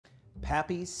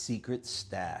Pappy's Secret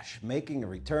Stash, making a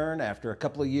return after a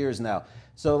couple of years now.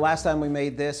 So last time we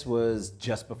made this was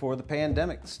just before the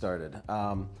pandemic started.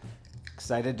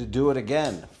 Excited to do it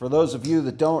again. For those of you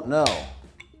that don't know,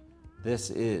 this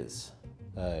is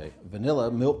a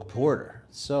vanilla milk porter.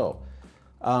 So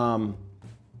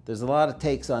there's a lot of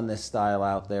takes on this style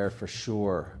out there for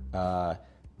sure. A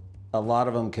lot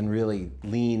of them can really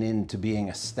lean into being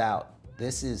a stout.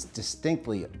 This is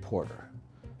distinctly a porter.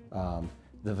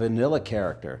 The vanilla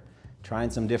character,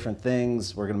 trying some different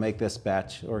things. We're gonna make this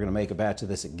batch, we're gonna make a batch of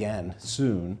this again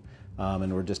soon.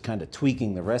 And we're just kind of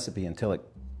tweaking the recipe until it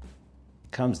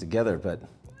comes together, but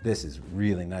this is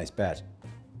really nice batch.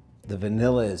 The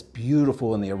vanilla is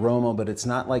beautiful in the aroma, but it's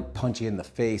not like punchy in the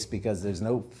face because there's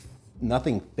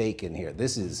nothing fake in here.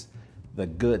 This is the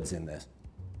goods in this.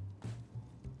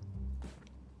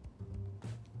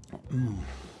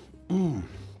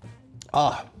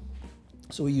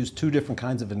 So we used two different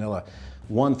kinds of vanilla.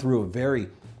 One through a very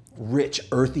rich,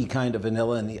 earthy kind of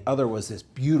vanilla, and the other was this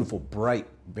beautiful, bright,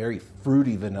 very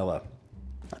fruity vanilla.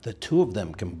 The two of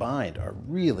them combined are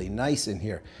really nice in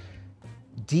here.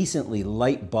 Decently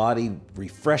light body,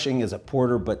 refreshing as a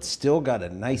porter, but still got a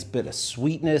nice bit of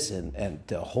sweetness and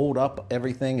to hold up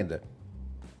everything. And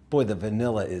boy, the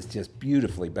vanilla is just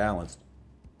beautifully balanced.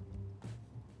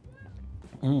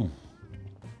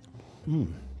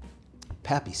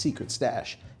 Pappy Secret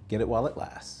Stash. Get it while it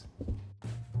lasts.